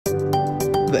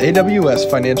the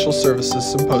AWS Financial Services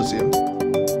Symposium,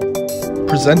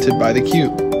 presented by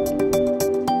theCUBE.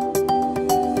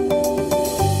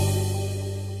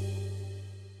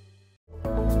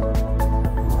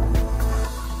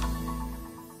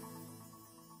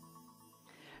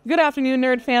 Good afternoon,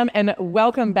 Nerd Fam, and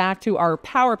welcome back to our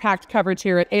power-packed coverage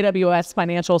here at AWS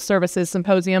Financial Services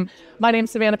Symposium. My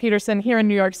name's Savannah Peterson here in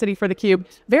New York City for theCUBE.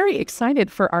 Very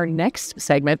excited for our next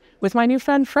segment with my new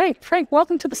friend, Frank. Frank,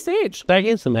 welcome to the stage. Thank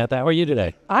you, Samantha. How are you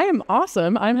today? I am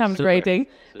awesome. I'm having a great day.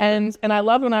 And I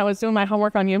love when I was doing my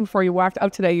homework on you before you walked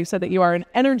out today, you said that you are an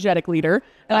energetic leader,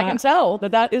 and I can tell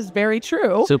that that is very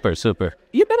true. Super, super.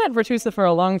 You've been at Virtusa for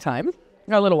a long time,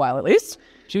 a little while at least.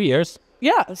 2 years.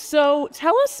 Yeah, so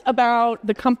tell us about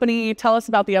the company, tell us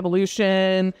about the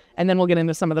evolution, and then we'll get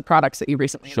into some of the products that you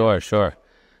recently announced. Sure.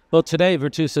 Well, today,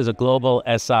 Virtusa is a global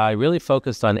SI really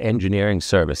focused on engineering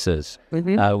services.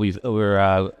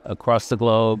 We're across the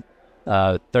globe,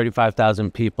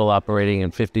 35,000 people operating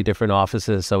in 50 different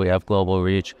offices, so we have global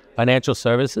reach. Financial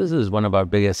services is one of our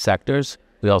biggest sectors.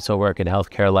 We also work in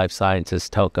healthcare, life sciences,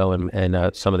 telco,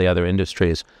 and some of the other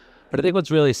industries. But I think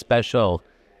what's really special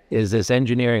is this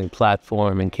engineering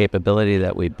platform and capability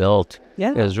that we built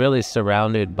is really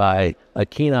surrounded by a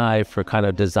keen eye for kind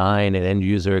of design and end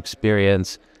user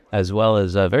experience, as well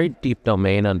as a very deep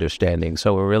domain understanding.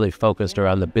 So we're really focused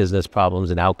around the business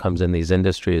problems and outcomes in these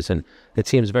industries. And it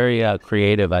seems very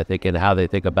creative, I think, in how they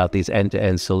think about these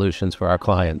end-to-end solutions for our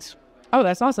clients. Oh,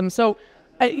 that's awesome. So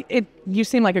you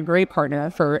seem like a great partner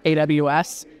for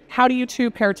AWS. How do you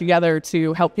two pair together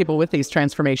to help people with these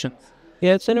transformations?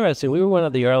 Yeah, it's interesting. We were one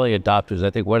of the early adopters. I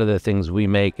think one of the things we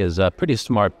make is pretty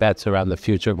smart bets around the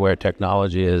future of where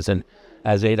technology is. And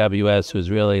as AWS was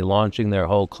really launching their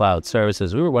whole cloud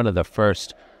services, we were one of the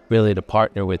first really to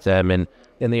partner with them. And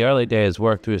in the early days,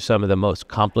 worked through some of the most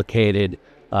complicated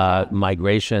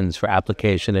migrations for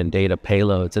application and data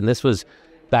payloads. And this was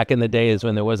back in the days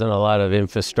when there wasn't a lot of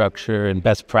infrastructure and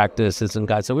best practices and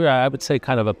guides. So we were, I would say,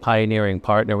 kind of a pioneering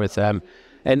partner with them.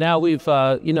 And now we've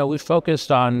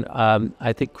focused on,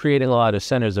 I think, creating a lot of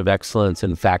centers of excellence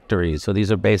and factories. So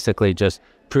these are basically just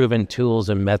proven tools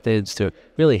and methods to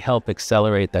really help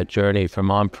accelerate that journey from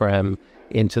on-prem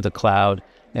into the cloud.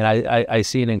 And I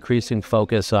see an increasing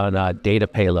focus on data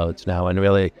payloads now, and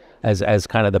really as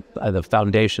kind of the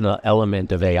foundational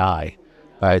element of AI.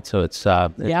 All right, so it's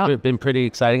been pretty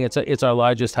exciting. It's our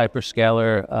largest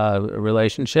hyperscaler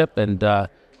relationship, and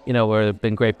we've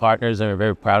been great partners, and we're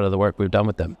very proud of the work we've done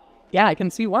with them. Yeah, I can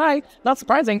see why. Not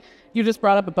surprising. You just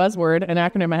brought up a buzzword, an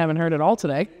acronym I haven't heard at all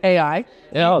today, AI.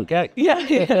 Yeah, okay. Yeah.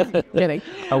 Kidding.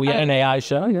 Are we an AI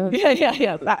show?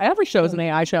 Yeah. Every show is an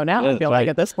AI show now, I feel like,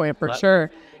 at this point, for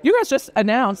sure. You guys just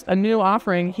announced a new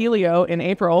offering, Helio, in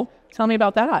April. Tell me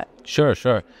about that. Sure.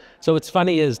 So what's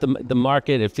funny is the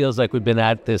market, it feels like we've been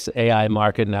at this AI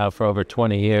market now for over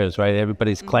 20 years, right?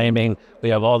 Everybody's claiming we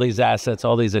have all these assets,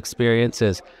 all these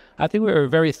experiences. I think we were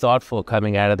very thoughtful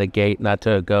coming out of the gate not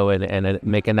to go and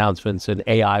make announcements and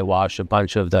AI wash a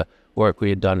bunch of the work we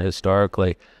had done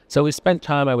historically. So we spent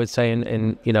time, I would say,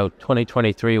 in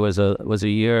 2023 was a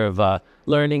year of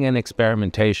learning and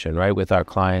experimentation, right, with our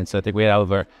clients. I think we had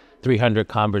over 300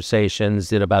 conversations,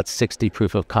 did about 60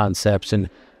 proof of concepts, and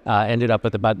ended up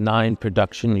with about 9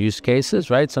 production use cases,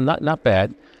 right? So not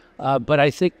bad. But I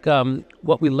think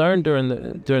what we learned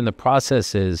during the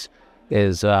process is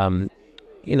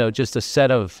just a set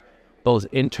of both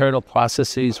internal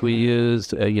processes we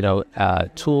used,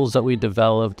 tools that we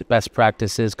developed, best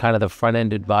practices, kind of the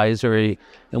front-end advisory,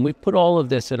 and we put all of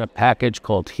this in a package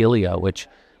called Helio, which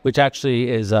actually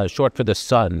is short for the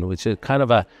sun, which is kind of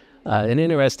an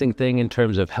interesting thing in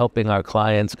terms of helping our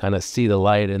clients kind of see the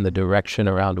light in the direction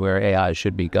around where AI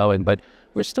should be going. But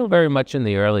we're still very much in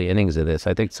the early innings of this.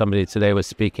 I think somebody today was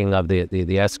speaking of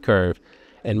the S-curve,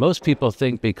 and most people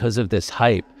think because of this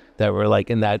hype that we're like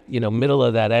in that middle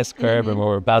of that S-curve and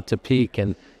we're about to peak.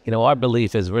 And our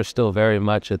belief is we're still very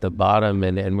much at the bottom,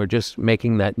 and we're just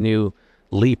making that new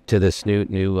leap to this new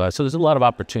so there's a lot of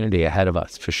opportunity ahead of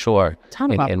us for sure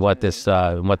in what this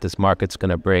market's going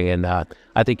to bring. And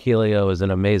I think Helio is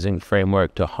an amazing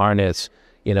framework to harness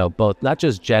both not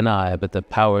just Gen AI, but the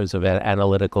powers of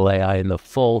analytical AI and the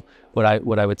full what I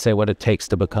would say what it takes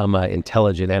to become an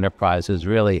intelligent enterprise is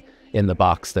really in the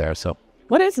box there. So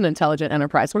what is an intelligent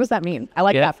enterprise? What does that mean? I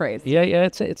like that phrase. Yeah,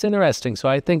 it's interesting. So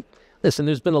I think, listen,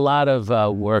 there's been a lot of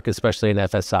work, especially in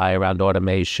FSI, around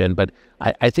automation, but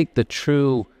I think the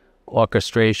true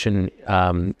orchestration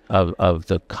of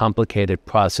the complicated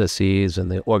processes and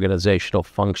the organizational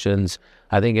functions,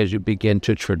 I think as you begin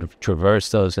to traverse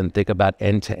those and think about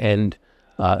end-to-end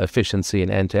efficiency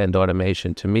and end-to-end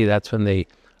automation, to me, that's when the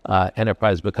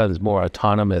enterprise becomes more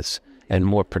autonomous and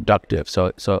more productive.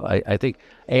 So I think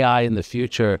AI in the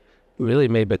future really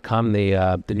may become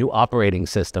the new operating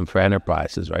system for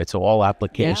enterprises, right? So all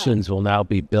applications will now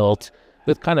be built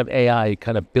with kind of AI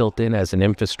kind of built in as an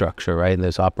infrastructure, right? And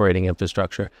there's operating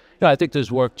infrastructure. I think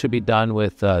there's work to be done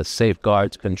with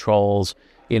safeguards, controls,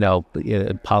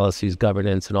 policies,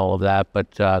 governance, and all of that.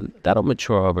 But that'll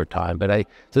mature over time. But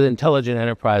so the intelligent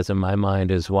enterprise, in my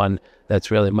mind, is one that's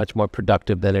really much more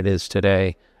productive than it is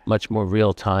today, much more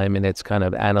real time in its kind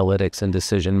of analytics and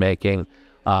decision making,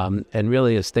 and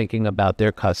really is thinking about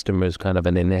their customers kind of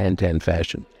in an end-to-end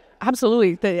fashion.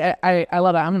 Absolutely. I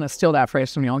love it. I'm going to steal that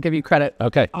phrase from you. I'll give you credit.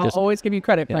 Okay. I'll always give you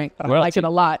credit, Frank. I like it a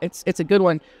lot. It's a good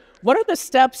one. What are the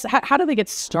steps? How do they get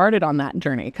started on that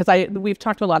journey? Because we've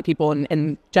talked to a lot of people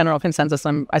in general consensus.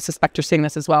 I suspect you're seeing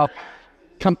this as well.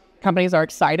 Companies are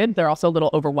excited. They're also a little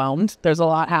overwhelmed. There's a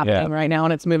lot happening right now,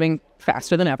 and it's moving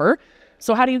faster than ever.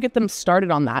 So how do you get them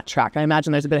started on that track? I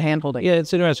imagine there's a bit of hand-holding. Yeah,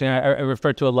 it's interesting. I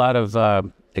refer to a lot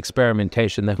of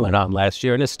experimentation that went on last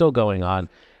year, and it's still going on.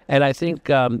 And I think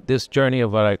this journey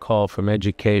of what I call from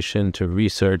education to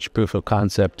research, proof of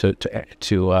concept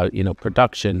to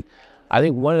production, I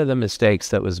think one of the mistakes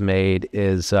that was made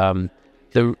is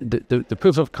the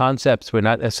proof of concepts were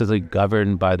not necessarily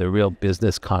governed by the real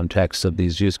business context of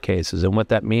these use cases. And what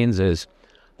that means is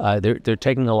they're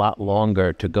taking a lot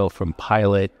longer to go from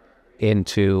pilot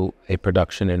into a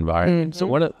production environment. So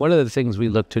one of the things we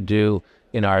look to do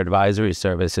in our advisory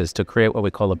service is to create what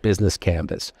we call a business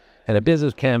canvas. And a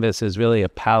business canvas is really a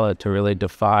palette to really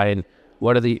define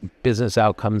what are the business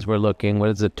outcomes we're looking, what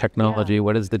is the technology,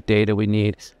 what is the data we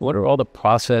need, what are all the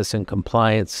process and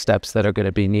compliance steps that are going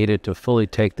to be needed to fully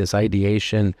take this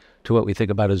ideation to what we think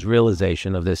about as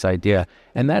realization of this idea.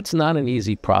 And that's not an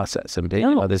easy process. And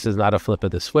this is not a flip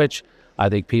of the switch. I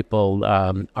think people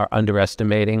are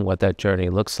underestimating what that journey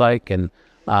looks like. And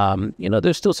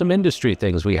there's still some industry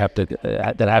things we have to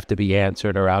that have to be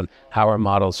answered around how are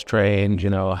models trained,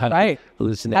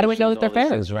 hallucinations. How do we know that they're fair?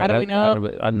 Things, right? How do we know?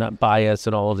 Not bias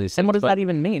and all of these things. And what does that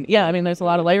even mean? Yeah, I mean, there's a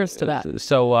lot of layers to that.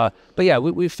 So, but yeah,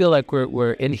 we feel like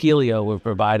we're in Helio, we're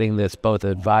providing this both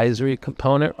advisory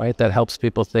component, right, that helps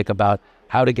people think about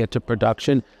how to get to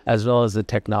production, as well as the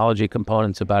technology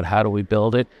components about how do we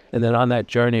build it. And then on that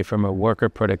journey from a worker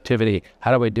productivity,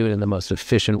 how do we do it in the most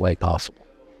efficient way possible?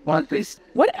 What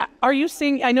are you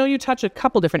seeing? I know you touch a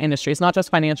couple different industries, not just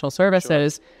financial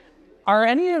services. Sure. Are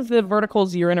any of the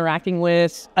verticals you're interacting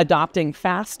with adopting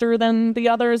faster than the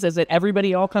others? Is it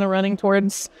everybody all kind of running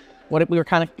towards what we were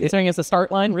kind of considering as the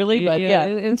start line, really? But yeah,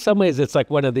 in some ways, it's like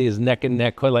one of these neck and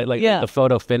neck, like the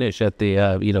photo finish at the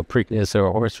Preakness or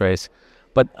a horse race.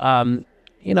 But I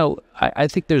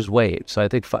think there's waves. So I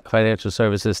think financial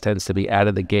services tends to be out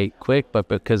of the gate quick, but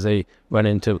because they run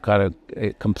into kind of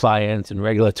compliance and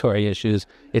regulatory issues,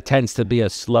 it tends to be a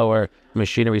slower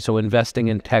machinery. So investing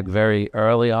in tech very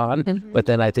early on, but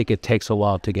then I think it takes a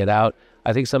while to get out.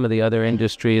 I think some of the other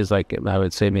industries, like I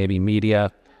would say maybe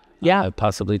media,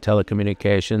 possibly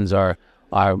telecommunications, are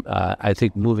I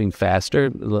think moving faster,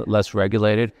 less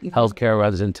regulated. Healthcare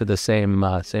runs into the same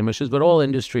issues, but all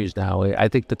industries now, I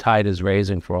think the tide is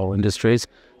raising for all industries.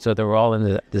 So they're all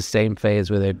in the same phase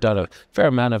where they've done a fair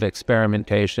amount of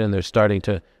experimentation. They're starting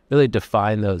to really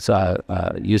define those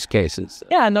use cases.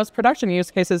 Yeah, and those production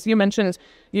use cases, you mentioned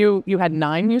you had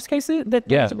 9 use cases that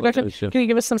production. Can you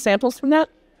give us some samples from that?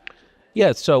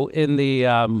 Yeah, so in the,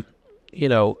 a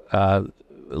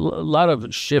lot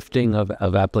of shifting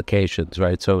of applications,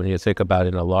 right? So when you think about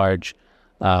in a large,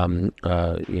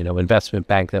 investment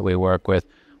bank that we work with,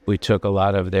 we took a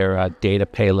lot of their data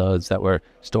payloads that were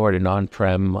stored in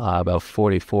on-prem, about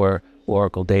 44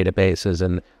 Oracle databases,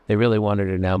 and they really wanted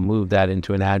to now move that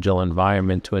into an agile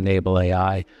environment to enable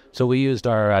AI. So we used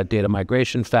our data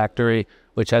migration factory,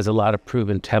 which has a lot of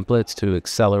proven templates to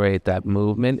accelerate that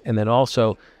movement, and then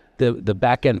also the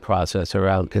back-end process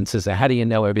around consistent. How do you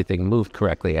know everything moved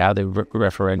correctly? How the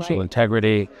referential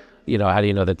integrity, how do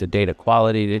you know that the data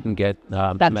quality didn't get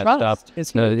messed up?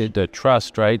 Is huge. The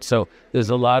trust, right? So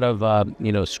there's a lot of,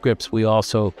 scripts we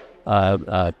also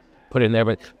put in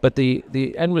there. But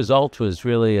the end result was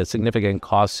really a significant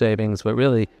cost savings, but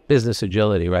really business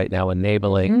agility right now,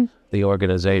 enabling the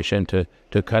organization to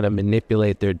kind of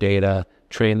manipulate their data,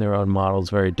 train their own models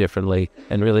very differently,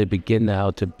 and really begin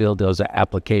now to build those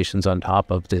applications on top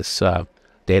of this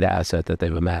data asset that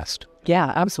they've amassed.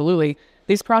 Yeah, absolutely.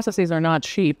 These processes are not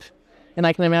cheap, and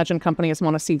I can imagine companies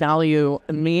want to see value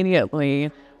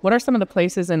immediately. What are some of the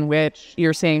places in which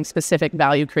you're seeing specific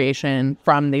value creation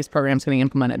from these programs getting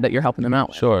implemented that you're helping them out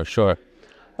with? Sure.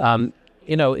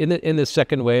 In the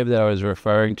second wave that I was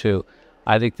referring to,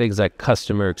 I think things like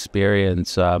customer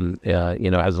experience, has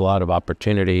a lot of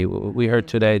opportunity. We heard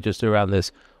today just around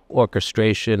this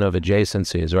orchestration of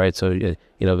adjacencies, right? So,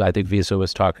 I think Visa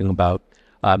was talking about,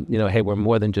 hey, we're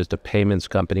more than just a payments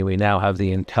company. We now have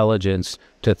the intelligence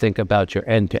to think about your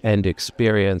end-to-end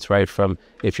experience, right? From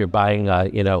if you're buying,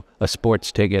 a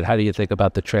sports ticket, how do you think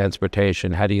about the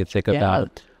transportation? How do you think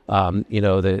about, what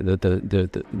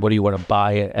do you want to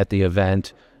buy at the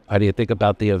event? How do you think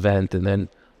about the event? And then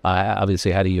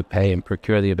obviously, how do you pay and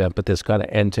procure the event? But this kind of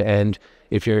end-to-end,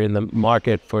 if you're in the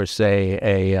market for, say,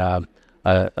 a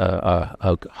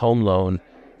home loan,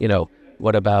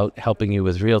 what about helping you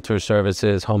with realtor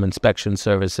services, home inspection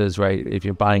services, right? If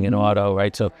you're buying an auto,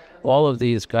 right? So all of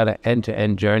these kind of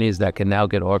end-to-end journeys that can now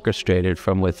get orchestrated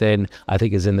from within, I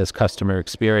think is in this customer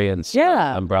experience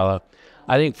umbrella.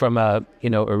 I think from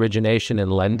origination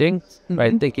and lending,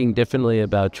 right? Thinking differently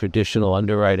about traditional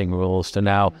underwriting rules to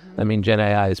now, Gen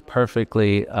AI is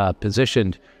perfectly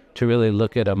positioned to really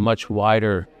look at a much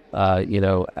wider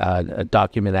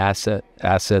document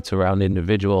assets around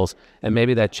individuals, and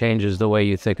maybe that changes the way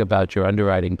you think about your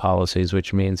underwriting policies,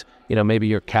 which means maybe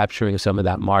you're capturing some of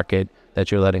that market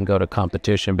that you're letting go to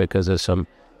competition because of some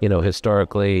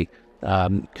historically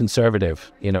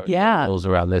conservative rules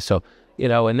around this. So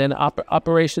and then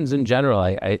operations in general.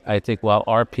 I think while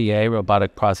RPA,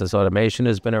 robotic process automation,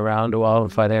 has been around a while in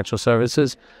financial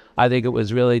services, I think it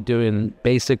was really doing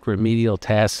basic remedial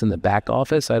tasks in the back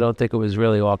office. I don't think it was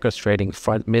really orchestrating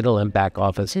front, middle, and back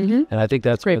office. And I think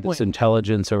that's where this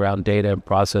intelligence around data and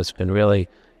process can really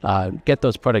get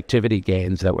those productivity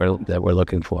gains that we're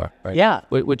looking for. Right? Yeah.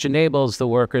 Which enables the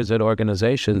workers at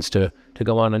organizations to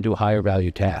go on and do higher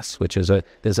value tasks, which is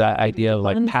this idea of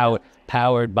like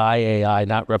powered by AI,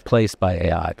 not replaced by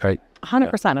AI, right?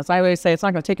 100%. As I always say, it's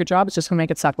not going to take your job. It's just going to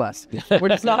make it suck less. We're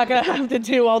just not going to have to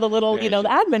do all the little, the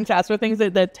admin tasks or things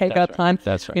that take up time.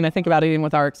 That's right. I think about it even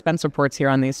with our expense reports here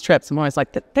on these trips. I'm always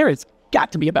like, there is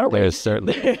got to be a better way. There's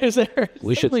certainly.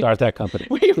 We should start that company.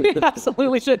 We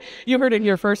absolutely should. You heard it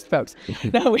here first, folks.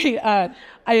 No,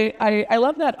 I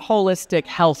love that holistic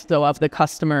health, though, of the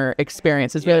customer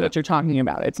experience is really what you're talking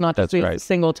about. It's not just a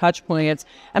single touch point.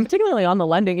 And particularly on the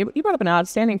lending, you brought up an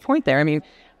outstanding point there.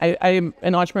 I'm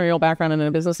an entrepreneurial background and a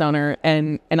business owner,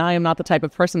 and I am not the type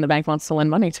of person the bank wants to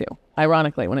lend money to,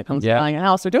 ironically, when it comes to buying a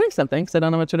house or doing something, because I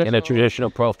don't know what traditional... In a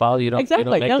traditional profile, you don't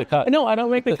make the cut. No, I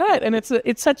don't make the cut. And it's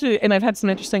such a... And I've had some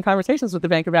interesting conversations with the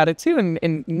bank about it, too,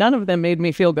 and none of them made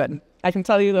me feel good. I can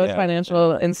tell you those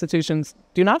financial institutions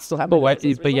do not still have...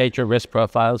 But yet your risk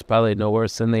profile is probably no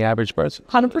worse than the average person.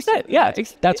 100%, yeah.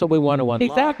 That's what we want to unlock,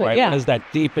 exactly, right? Yeah. Is that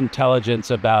deep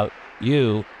intelligence about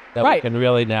you that we can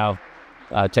really now...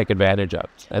 take advantage of.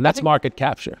 And that's market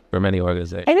capture for many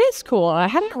organizations. It is cool. I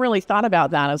hadn't really thought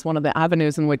about that as one of the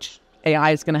avenues in which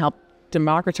AI is going to help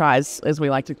democratize, as we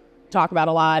like to talk about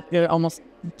a lot, almost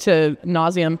to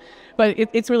nauseum. But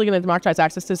it's really going to democratize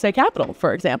access to, say, capital,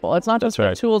 for example. It's not just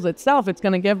the tools itself. It's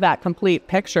going to give that complete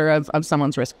picture of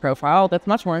someone's risk profile that's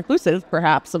much more inclusive,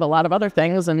 perhaps, of a lot of other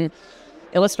things, and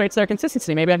illustrates their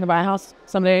consistency. Maybe I can buy a house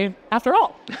someday after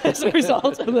all as a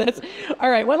result of this. All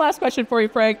right, one last question for you,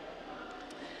 Frank.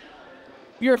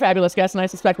 You're a fabulous guest, and I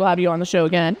suspect we'll have you on the show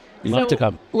again. Love to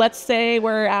come. Let's say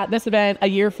we're at this event a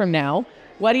year from now.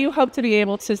 What do you hope to be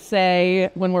able to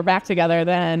say when we're back together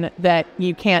then that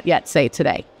you can't yet say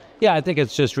today? Yeah, I think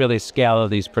it's just really scale of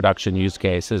these production use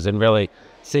cases and really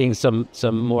seeing some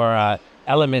more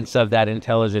elements of that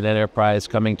intelligent enterprise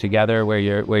coming together where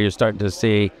you're starting to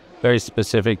see very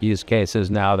specific use cases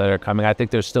now that are coming. I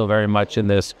think they're still very much in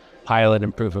this pilot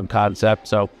and proof of concept.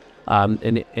 So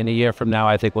in a year from now,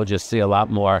 I think we'll just see a lot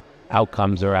more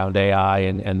outcomes around AI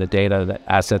and the data,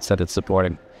 the assets that it's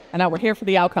supporting. And now we're here for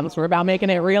the outcomes. We're about making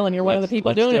it real, and you're one of the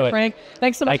people doing it, Frank.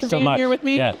 Thanks so much for being here with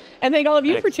me. Yeah. And thank all of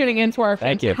you for tuning in to our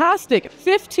fantastic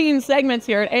 15 segments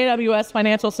here at AWS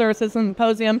Financial Services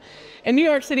Symposium in New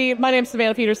York City. My name is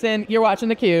Savannah Peterson. You're watching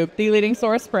theCUBE, the leading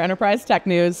source for enterprise tech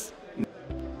news.